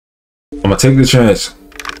I'm gonna take the chance.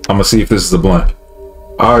 I'm gonna see if this is a blank.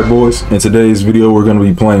 All right, boys. In today's video, we're gonna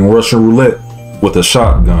be playing Russian roulette with a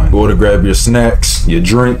shotgun. Go to grab your snacks, your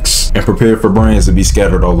drinks, and prepare for brains to be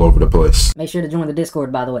scattered all over the place. Make sure to join the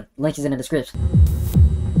Discord, by the way. Link is in the description.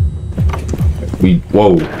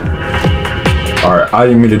 Whoa. All right, I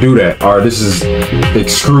didn't mean to do that. All right, this is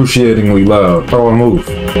excruciatingly loud. How do I move?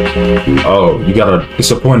 Oh, you gotta,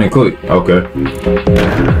 it's a point and click. Okay.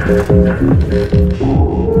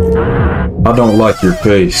 I don't like your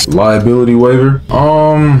face. Liability waiver?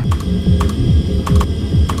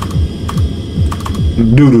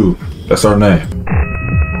 Doo-doo. That's our name.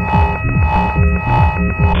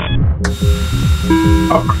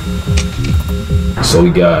 Right. So we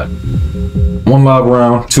got 1 live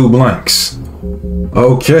round, 2 blanks.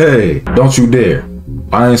 Okay, don't you dare.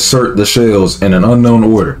 I insert the shells in an unknown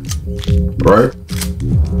order. Right?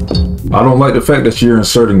 I don't like the fact that you're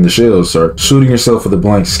inserting the shells, sir. Shooting yourself with a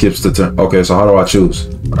blank skips the turn. Okay, so how do I choose?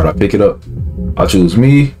 All right, I pick it up. I choose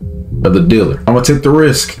me or the dealer. I'm gonna take the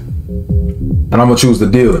risk, and I'm gonna choose the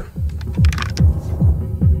dealer.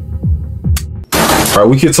 All right,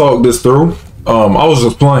 we can talk this through. I was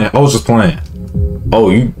just playing. Oh,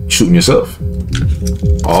 you shooting yourself?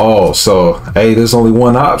 Oh, so hey, there's only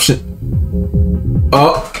one option.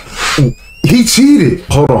 He cheated.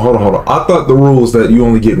 Hold on. I thought the rule was that you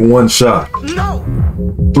only get 1 shot. No.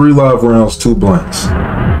 3 live rounds, 2 blanks.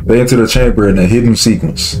 They enter the chamber in a hidden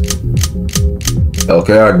sequence.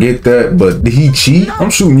 Okay, I get that, but did he cheat? I'm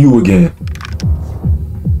shooting you again.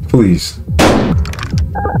 Please.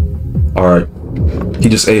 All right. He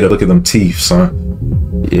just ate up. Look at them teeth, son.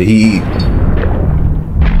 Yeah, he.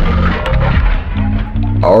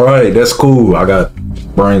 All right, that's cool. I got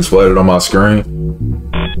brains splattered on my screen.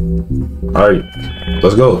 All right,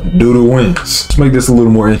 let's go. Doo-doo wins. Let's make this a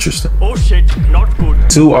little more interesting. Oh shit, not good.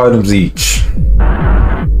 2 items each.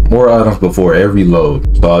 More items before every load.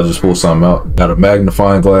 So I'll just pull something out. Got a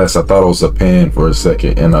magnifying glass. I thought it was a pan for a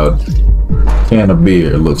second, and a can of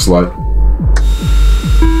beer, it looks like.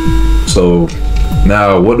 So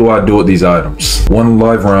now what do I do with these items? 1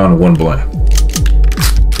 live round and 1 blank.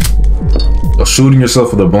 So shooting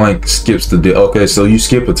yourself with a blank skips the deal. Okay, so you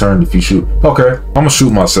skip a turn if you shoot. Okay, I'm gonna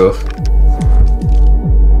shoot myself.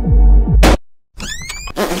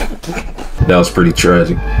 That was pretty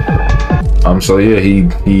tragic. So yeah, he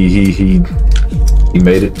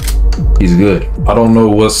made it. He's good. I don't know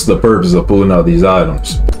what's the purpose of pulling out these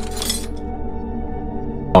items.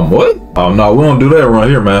 What? Oh no, we don't do that around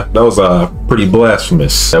here, man. That was pretty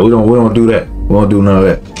blasphemous. Yeah, we don't do that. We don't do none of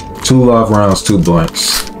that. 2 live rounds, 2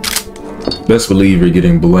 blanks. Best believe you're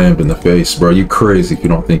getting blammed in the face, bro. You crazy if you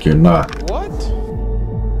don't think you're not. What?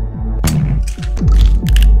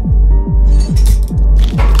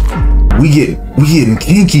 We getting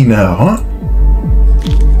kinky now, huh?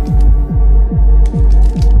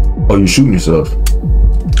 Oh, you're shooting yourself.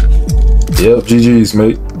 Yep, GG's,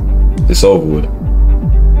 mate. It's over with.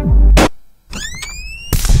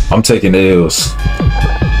 I'm taking L's.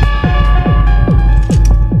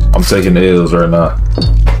 I'm taking L's right now.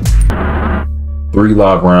 3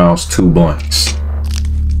 live rounds, 2 blanks.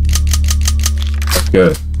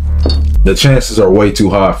 Okay. The chances are way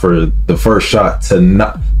too high for the first shot to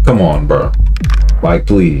not. Come on, bro. Like,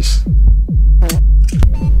 please.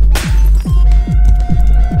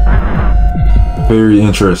 Very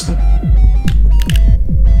interesting.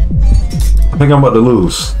 I think I'm about to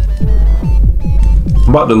lose.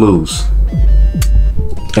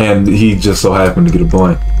 And he just so happened to get a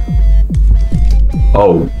blank.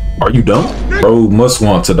 Oh, are you done? Bro must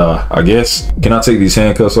want to die, I guess. Can I take these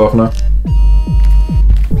handcuffs off now?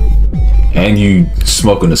 And you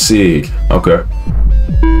smoking a cig. Okay.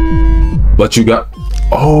 But you got,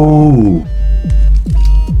 oh,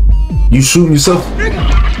 you shooting yourself?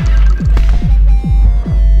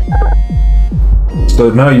 So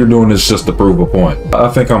now you're doing this just to prove a point. I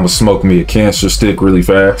think I'm gonna smoke me a cancer stick really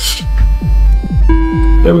fast.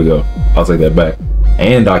 There we go. I'll take that back.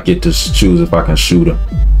 And I get to choose if I can shoot him.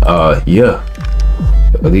 Yeah.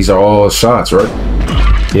 These are all shots, right?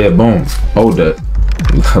 Yeah, boom. Hold that.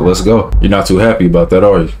 Let's go. You're not too happy about that,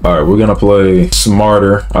 are you? All right, we're gonna play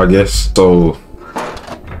smarter, I guess. So,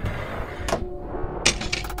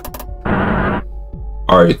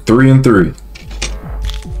 all right, 3 and 3.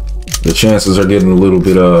 The chances are getting a little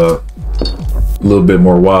bit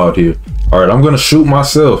more wild here. All right, I'm gonna shoot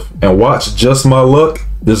myself and watch just my luck.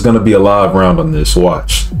 There's gonna be a live round on this.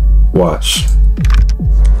 Watch.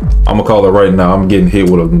 I'm gonna call it right now. I'm getting hit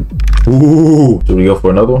with a. Ooh. Should we go for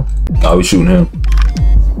another one? Nah, we shooting him.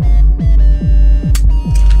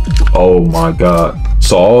 Oh my God.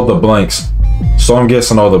 So all the blanks. So I'm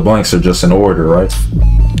guessing all the blanks are just in order, right?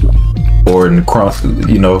 or in the cross,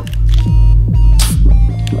 you know,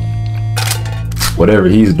 whatever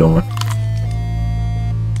he's doing.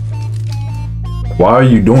 Why are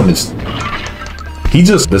you doing this?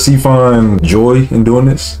 Does he find joy in doing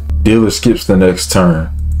this? Dealer skips the next turn.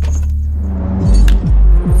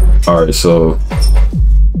 All right, so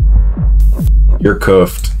you're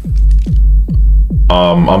cuffed.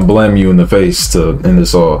 I'm blaming you in the face to end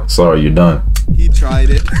this all. Sorry, you're done. He tried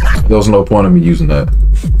it. There was no point in me using that.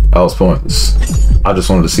 That was pointless. I just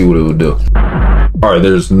wanted to see what it would do. All right,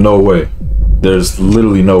 there's no way. There's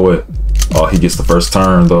literally no way. Oh, he gets the first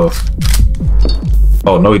turn though.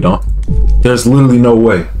 Oh, no, he don't. There's literally no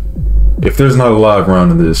way. If there's not a live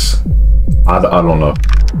round in this, I don't know.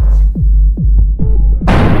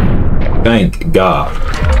 Thank God.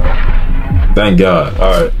 Thank God.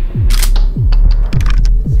 All right.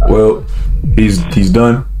 Well, he's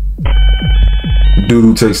done.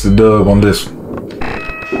 Doodoo takes the dub on this one.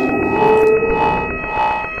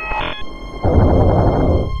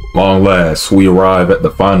 Long last, we arrive at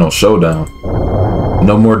the final showdown.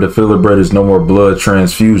 No more defibrillators, no more blood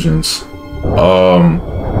transfusions.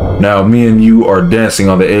 Now me and you are dancing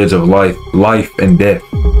on the edge of life and death.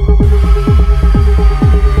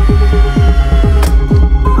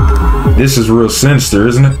 This is real sinister,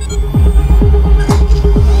 isn't it?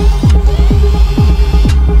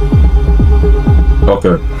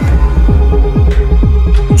 Okay.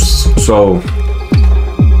 So,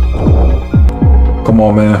 come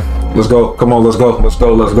on, man. Let's go. Come on, let's go. Let's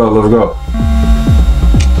go. Let's go. Let's go.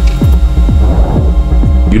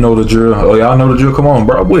 You know the drill. Oh, y'all know the drill. Come on,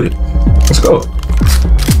 bro. I'm with it. Let's go.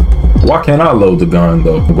 Why can't I load the gun,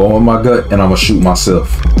 though? I'm going with my gut, and I'm going to shoot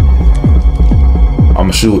myself. I'm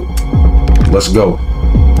going to shoot. Let's go.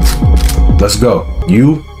 Let's go.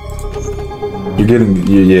 You're getting,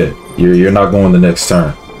 yeah. You're not going the next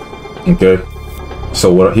turn. Okay?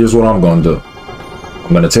 So here's what I'm going to do.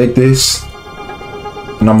 I'm going to take this,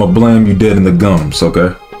 and I'm going to blame you dead in the gums,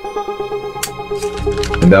 okay?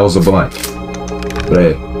 And that was a blank. But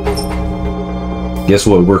hey, guess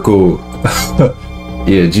what? We're cool.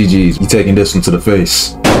 Yeah, GG's. You taking this one to the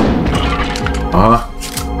face.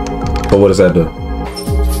 But what does that do?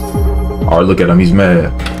 Alright, look at him. He's mad.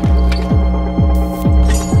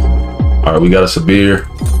 Alright, we got us a beer.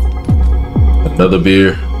 Another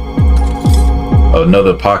beer.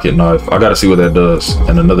 Another pocket knife. I gotta see what that does.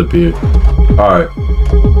 And another beer. Alright.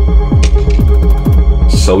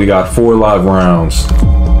 So we got 4 live rounds.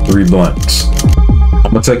 3 blanks.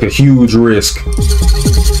 I'm gonna take a huge risk.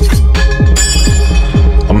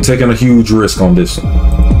 I'm taking a huge risk on this one.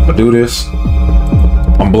 I'm gonna do this.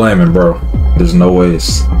 I'm blaming, bro. There's no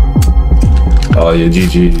ways. Oh yeah,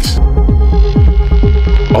 GG's.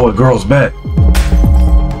 Oh, the girl's back.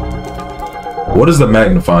 What does the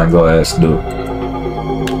magnifying glass do?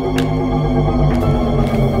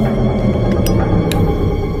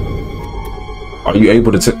 Are you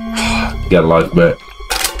able to take? Got life back.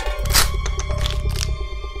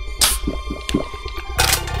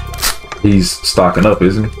 He's stocking up,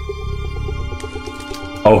 isn't he?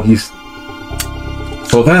 Oh,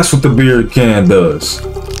 so that's what the beer can does.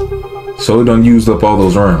 So he done used up all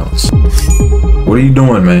those rounds. What are you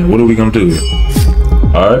doing, man? What are we gonna do here?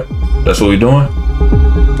 Alright, that's what we doing?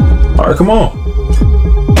 Alright, come on.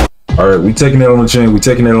 Alright, we taking that on the chin. We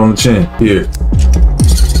taking that on the chin. Here.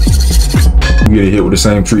 You get hit with the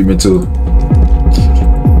same treatment too.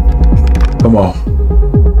 Come on.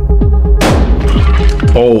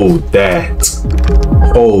 Hold that.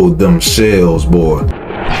 Hold them shells, boy.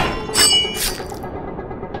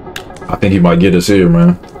 I think he might get us here,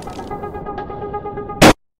 man.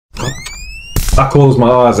 I close my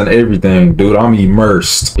eyes and everything, dude. I'm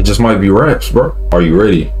immersed. It just might be raps, bro. Are you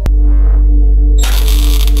ready?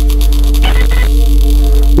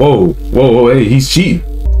 Whoa, whoa, whoa, hey, he's cheating.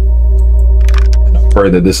 I pray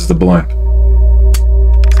that this is the blank.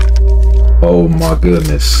 Oh my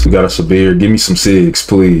goodness. We got us a beer. Give me some cigs,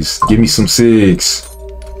 please. Give me some cigs.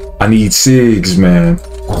 I need cigs, man.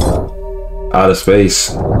 Out of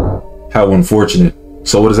space. How unfortunate.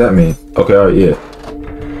 So what does that mean? Okay, all right, yeah.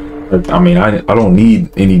 I mean, I don't need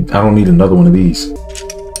another one of these.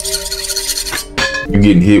 You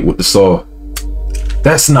getting hit with the saw.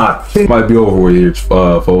 That's not, it might be over here,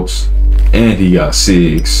 folks. And he got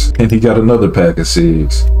cigs. And he got another pack of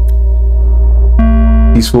cigs.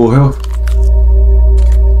 He's full health.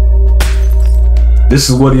 This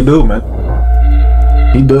is what he do, man.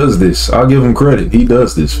 He does this. I'll give him credit. He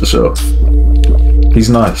does this for sure. He's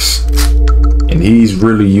nice. And he's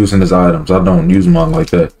really using his items. I don't use mine like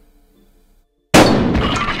that.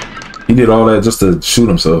 He did all that just to shoot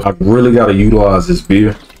himself. I really got to utilize this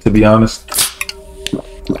beer, to be honest.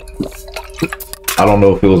 I don't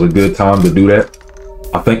know if it was a good time to do that.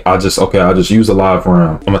 I think I just use a live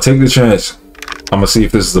round. I'm gonna take the chance. I'm gonna see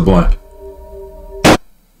if this is a blank.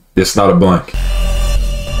 It's not a blank.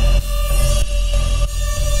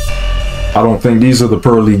 I don't think these are the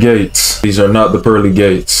pearly gates. These are not the pearly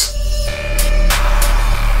gates.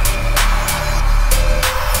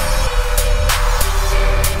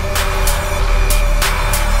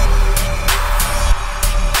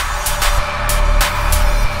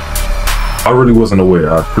 I really wasn't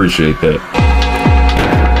aware. I appreciate that.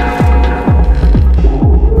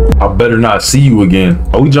 I better not see you again.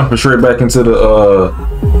 Are we jumping straight back into the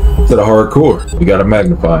hardcore? We got a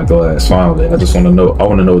magnifying glass finally. I just want to know. I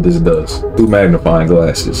want to know what this does. 2 magnifying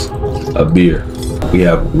glasses, a beer. We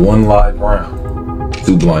have 1 live round,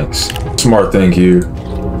 2 blanks. Smart thing here.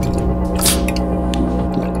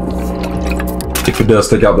 If it does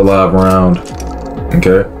take out the live round,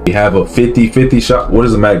 okay. We have a 50-50 shot. What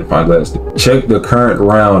does a magnifying glass do? Check the current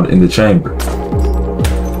round in the chamber.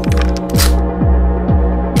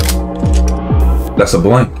 That's a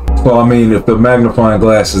blank. So I mean, if the magnifying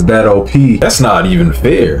glass is that OP, that's not even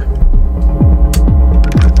fair.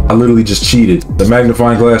 I literally just cheated. The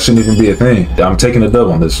magnifying glass shouldn't even be a thing. I'm taking a dub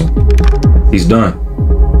on this one. He's done.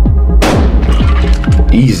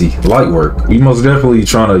 Easy, light work. We most definitely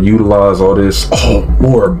trying to utilize all this. Oh,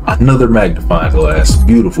 another magnifying glass.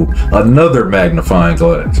 Beautiful. Another magnifying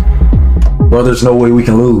glass. Bro, there's no way we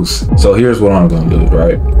can lose. So here's what I'm gonna do,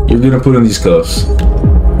 right? You're gonna put in these cuffs.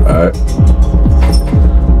 Alright.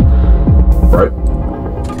 Right?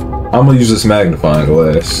 I'm gonna use this magnifying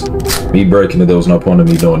glass. Me breaking it, there was no point in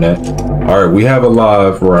me doing that. Alright, we have a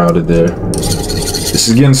live round in there. This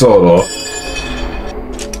is getting sawed off.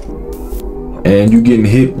 And you getting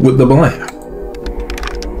hit with the blank.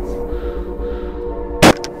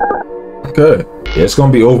 Okay. Yeah, it's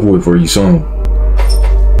gonna be over with for you soon.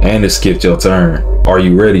 And it skipped your turn. Are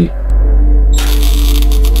you ready?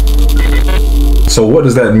 So what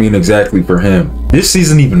does that mean exactly for him? This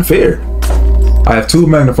isn't even fair. I have 2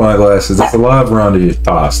 magnifying glasses. It's a live round in here.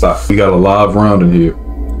 Ah, stop. We got a live round in here.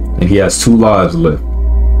 And he has 2 lives left.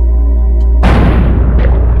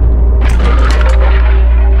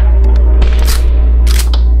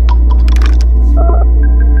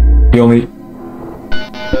 He only...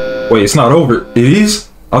 Wait, it's not over. It is?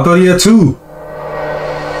 I thought he had 2.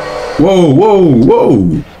 Whoa, whoa,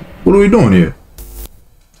 whoa. What are we doing here?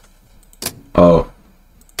 Oh.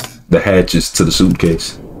 The hatches to the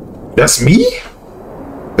suitcase. That's me?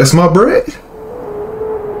 That's my bread?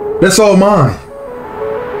 That's all mine.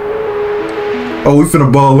 Oh, we finna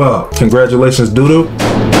ball out. Congratulations, Doodoo.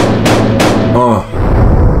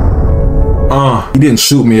 He didn't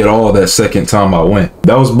shoot me at all that second time I went.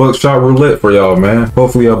 That was Buckshot Roulette for y'all, man.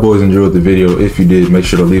 Hopefully y'all boys enjoyed the video. If you did, make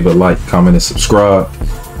sure to leave a like, comment, and subscribe.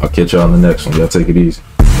 I'll catch y'all on the next one. Y'all take it easy.